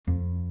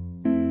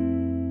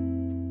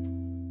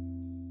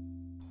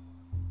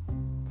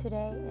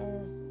Today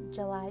is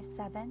July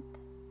 7th,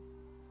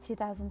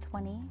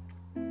 2020.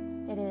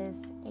 It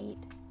is 8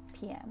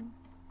 p.m.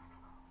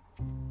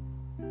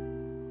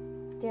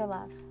 Dear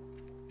love,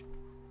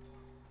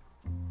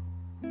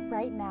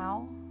 right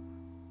now,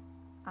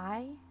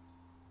 I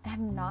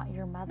am not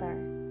your mother.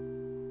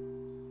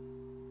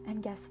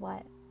 And guess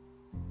what?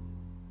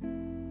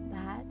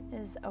 That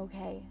is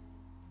okay.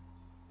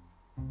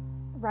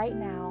 Right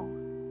now,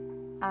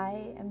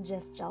 I am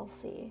just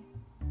Chelsea.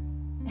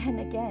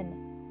 And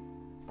again,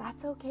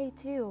 that's okay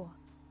too.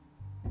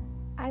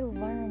 I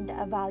learned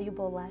a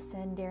valuable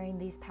lesson during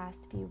these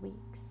past few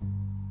weeks.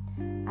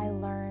 I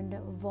learned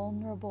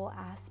vulnerable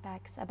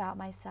aspects about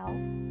myself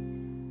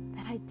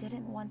that I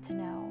didn't want to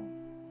know,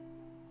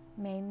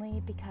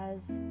 mainly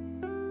because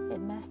it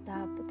messed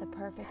up the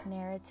perfect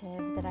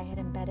narrative that I had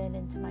embedded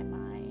into my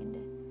mind,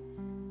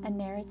 a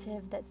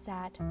narrative that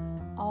sat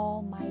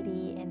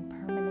almighty in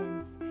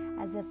permanence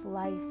as if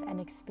life and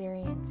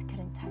experience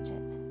couldn't touch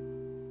it.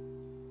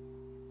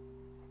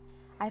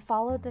 I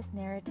followed this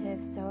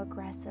narrative so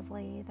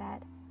aggressively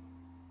that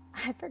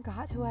I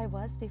forgot who I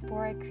was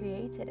before I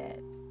created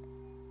it.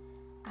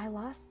 I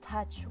lost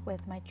touch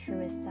with my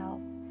truest self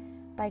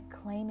by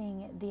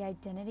claiming the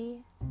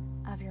identity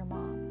of your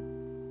mom,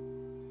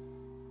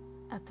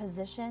 a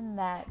position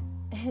that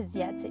is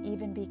yet to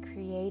even be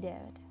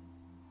created.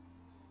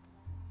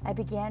 I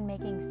began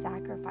making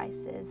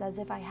sacrifices as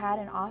if I had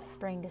an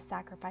offspring to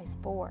sacrifice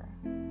for.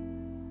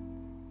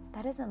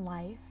 That isn't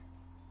life,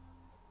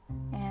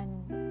 and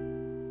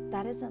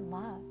that isn't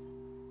love.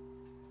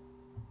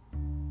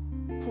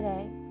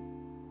 Today,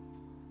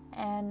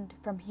 and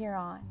from here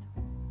on,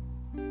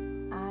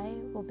 I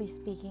will be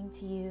speaking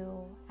to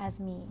you as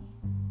me,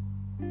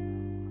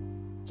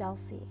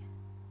 Chelsea,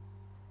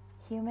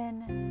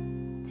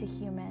 human to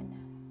human.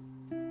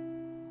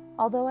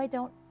 Although I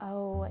don't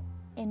owe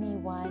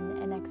anyone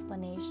an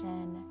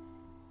explanation,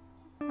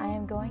 I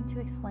am going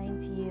to explain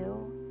to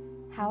you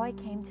how I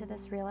came to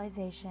this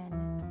realization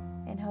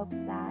in hopes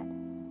that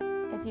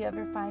if you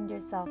ever find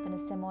yourself in a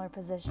similar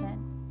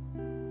position,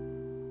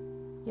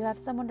 you have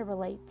someone to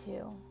relate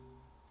to.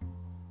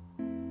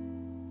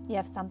 You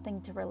have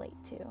something to relate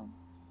to.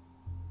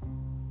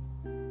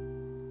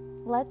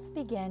 Let's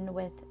begin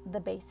with the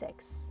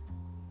basics.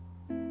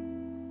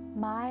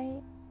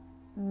 My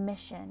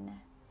mission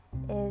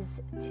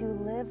is to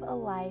live a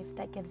life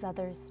that gives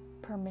others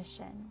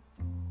permission.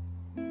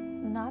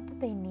 Not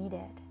that they need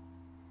it,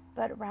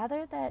 but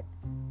rather that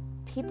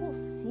people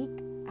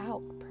seek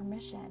out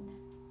permission.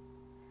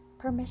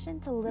 Permission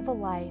to live a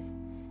life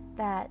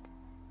that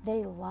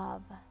they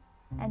love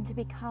and to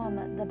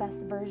become the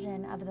best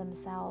version of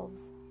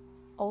themselves,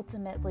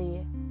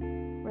 ultimately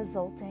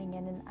resulting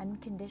in an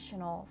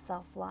unconditional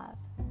self-love.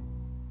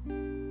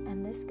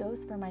 And this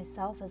goes for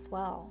myself as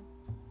well.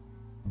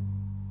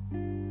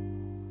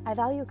 I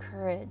value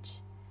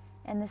courage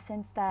in the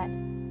sense that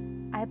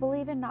I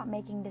believe in not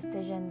making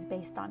decisions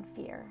based on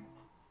fear.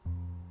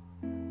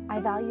 I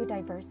value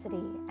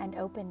diversity and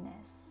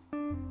openness.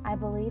 I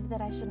believe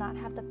that I should not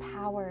have the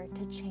power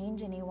to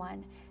change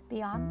anyone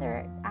beyond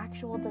their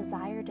actual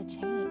desire to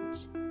change,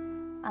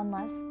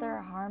 unless they're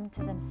a harm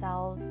to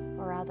themselves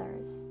or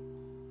others.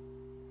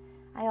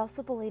 I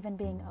also believe in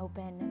being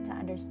open to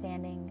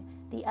understanding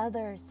the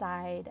other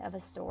side of a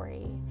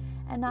story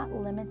and not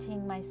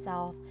limiting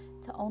myself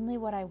to only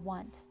what I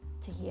want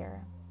to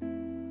hear.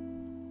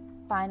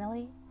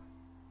 Finally,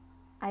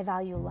 I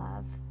value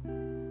love.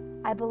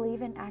 I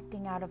believe in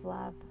acting out of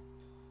love,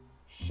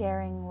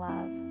 sharing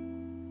love,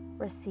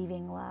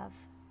 receiving love,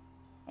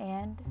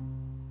 and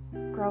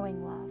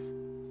growing love.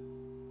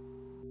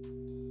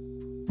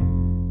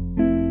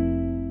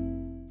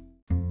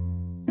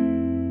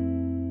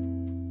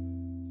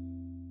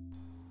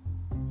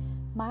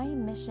 My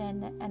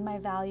mission and my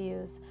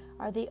values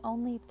are the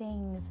only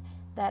things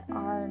that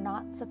are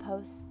not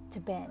supposed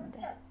to bend,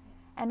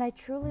 and I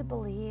truly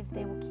believe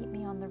they will keep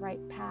me on the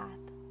right path.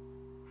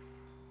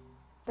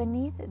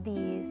 Beneath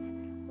these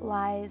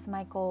lies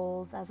my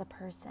goals as a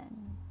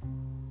person.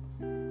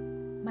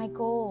 My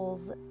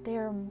goals,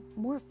 they're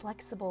more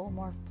flexible,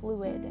 more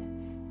fluid.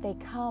 They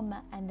come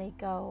and they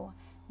go.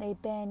 They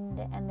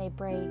bend and they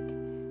break.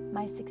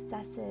 My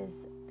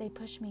successes, they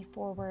push me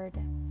forward.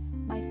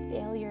 My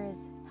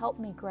failures help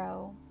me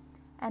grow.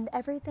 And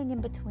everything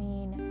in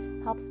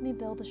between helps me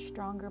build a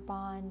stronger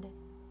bond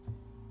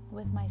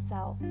with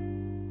myself.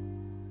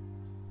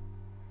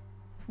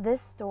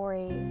 This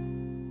story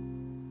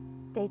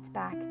dates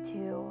back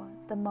to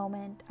the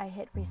moment I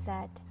hit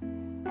reset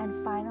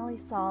and finally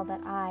saw that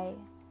I,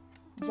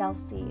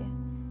 Chelsea,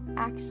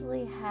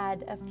 actually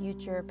had a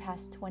future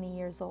past 20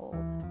 years old.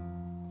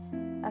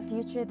 A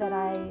future that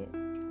I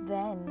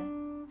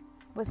then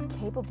was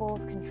capable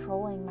of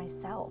controlling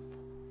myself.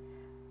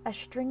 A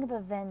string of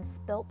events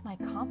built my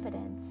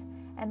confidence,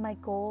 and my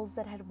goals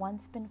that had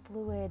once been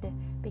fluid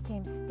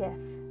became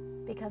stiff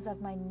because of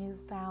my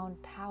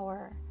newfound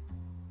power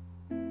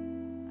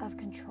of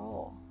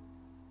control.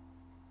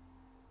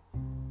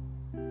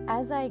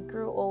 As I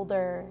grew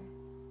older,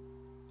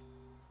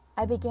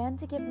 I began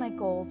to give my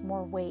goals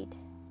more weight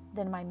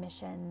than my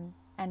mission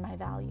and my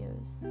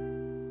values.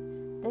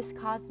 This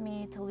caused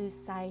me to lose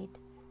sight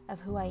of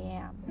who I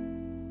am.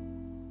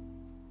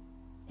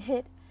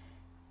 It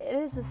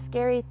is a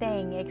scary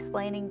thing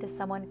explaining to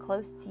someone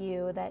close to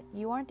you that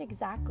you aren't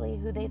exactly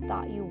who they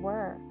thought you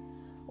were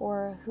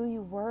or who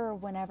you were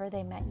whenever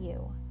they met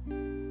you.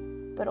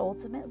 But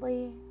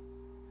ultimately,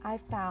 I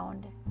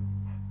found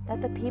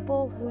that the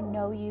people who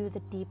know you the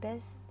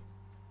deepest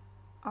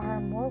are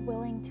more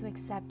willing to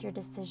accept your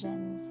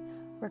decisions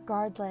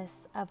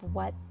regardless of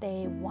what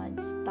they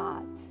once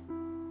thought.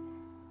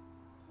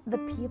 The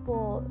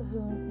people who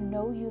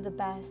know you the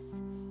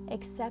best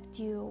accept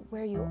you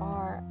where you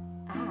are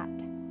at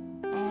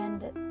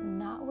and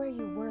not where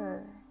you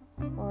were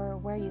or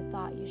where you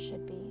thought you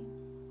should be.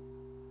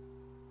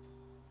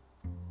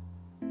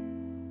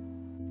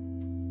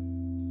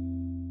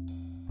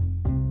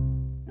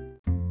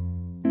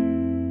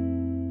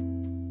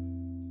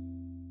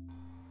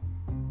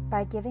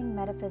 By giving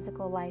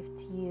metaphysical life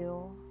to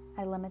you,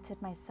 I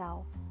limited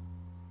myself.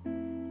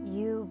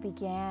 You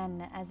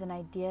began as an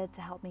idea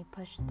to help me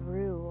push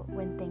through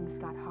when things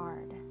got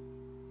hard.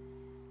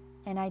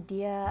 An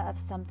idea of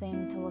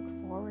something to look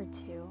forward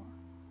to,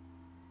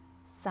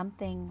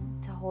 something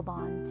to hold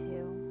on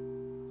to.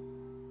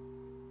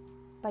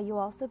 But you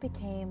also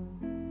became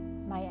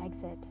my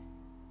exit.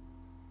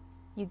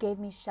 You gave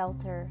me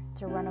shelter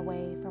to run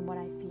away from what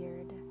I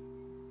feared.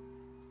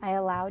 I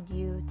allowed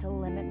you to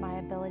limit my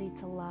ability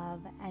to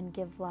love and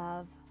give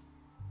love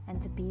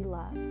and to be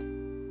loved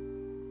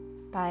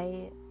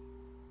by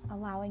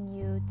allowing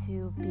you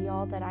to be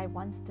all that I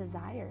once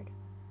desired,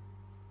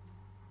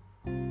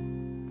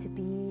 to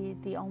be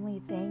the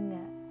only thing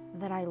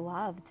that I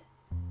loved.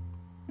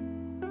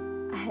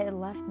 I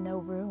left no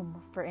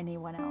room for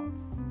anyone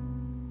else,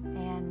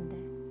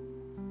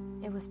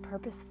 and it was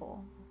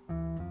purposeful.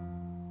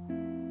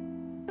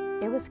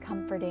 It was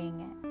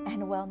comforting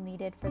and well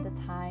needed for the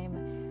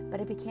time, but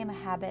it became a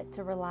habit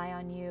to rely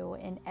on you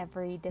in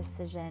every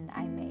decision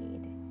I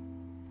made.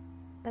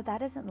 But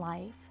that isn't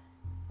life.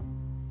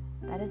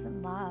 That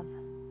isn't love.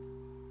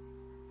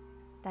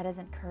 That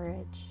isn't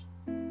courage.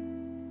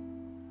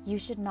 You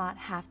should not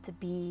have to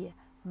be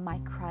my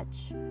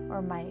crutch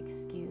or my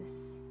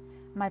excuse.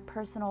 My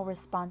personal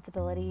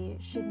responsibility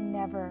should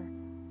never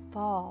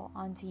fall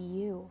onto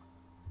you.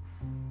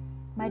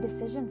 My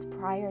decisions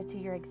prior to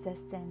your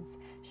existence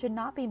should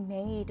not be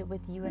made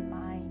with you in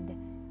mind,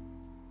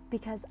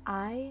 because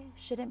I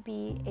shouldn't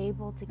be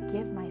able to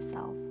give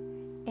myself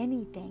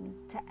anything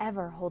to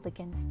ever hold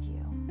against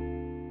you.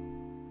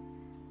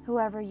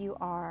 Whoever you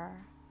are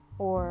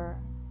or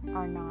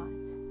are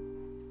not,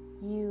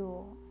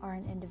 you are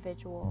an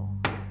individual.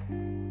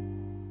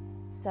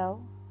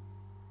 So,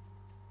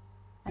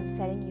 I'm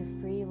setting you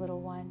free, little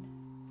one,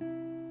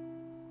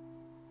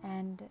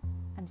 and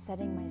I'm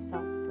setting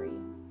myself free.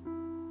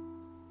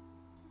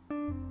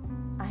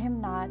 I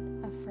am not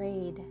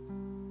afraid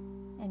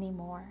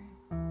anymore,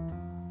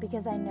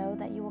 because I know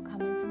that you will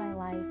come into my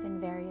life in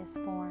various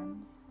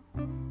forms.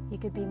 You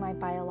could be my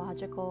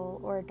biological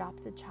or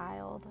adopted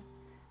child,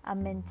 a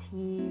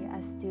mentee,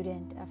 a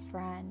student, a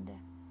friend,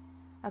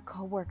 a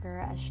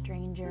coworker, a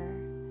stranger,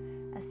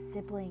 a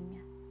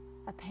sibling,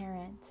 a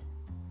parent,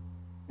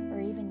 or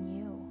even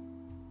you.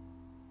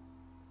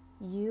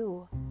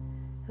 You,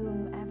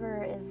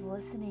 whomever is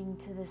listening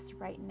to this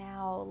right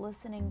now,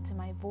 listening to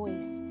my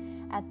voice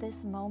at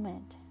this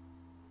moment.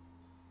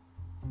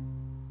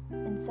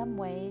 In some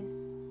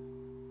ways,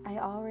 I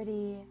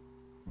already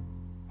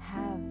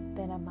have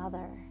been a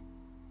mother,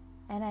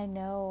 and I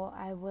know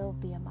I will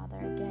be a mother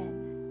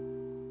again,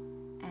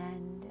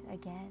 and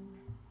again,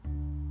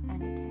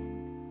 and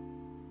again.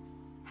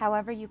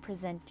 However you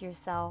present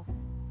yourself,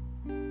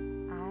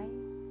 I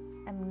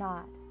am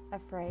not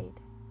afraid.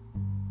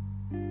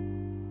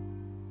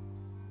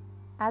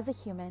 As a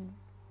human,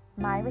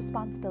 my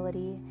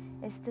responsibility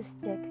is to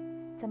stick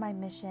to my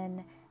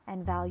mission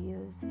and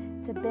values,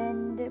 to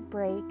bend,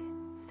 break,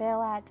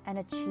 fail at, and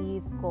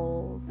achieve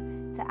goals,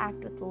 to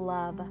act with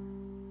love,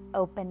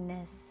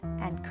 openness,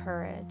 and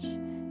courage,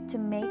 to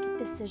make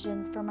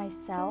decisions for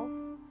myself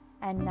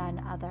and none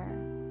other.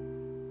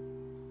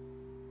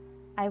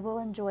 I will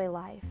enjoy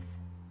life,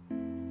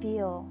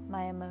 feel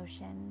my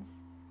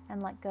emotions,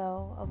 and let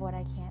go of what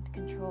I can't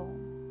control.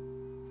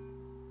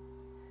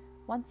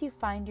 Once you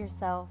find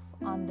yourself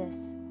on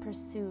this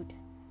pursuit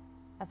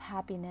of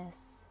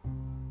happiness,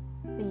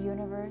 the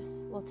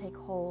universe will take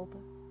hold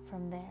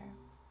from there.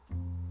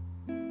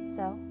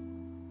 So,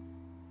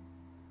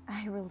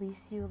 I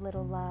release you,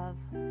 little love,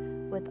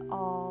 with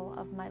all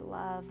of my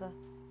love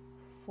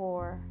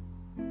for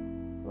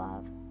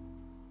love.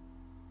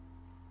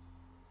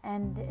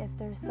 And if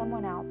there's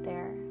someone out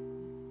there,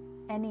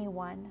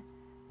 anyone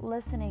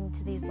listening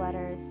to these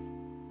letters,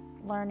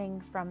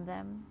 learning from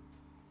them,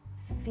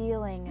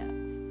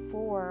 feeling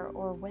for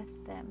or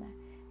with them,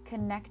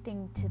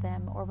 connecting to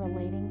them or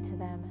relating to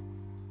them,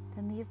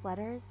 then these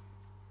letters,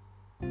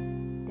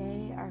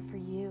 they are for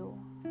you.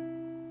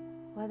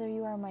 Whether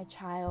you are my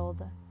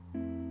child,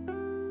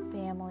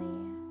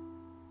 family,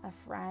 a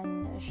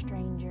friend, a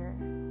stranger,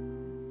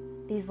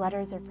 These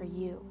letters are for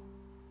you,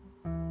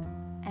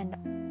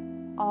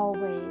 and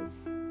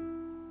always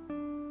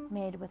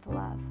made with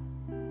love.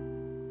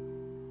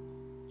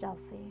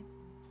 Jelsie.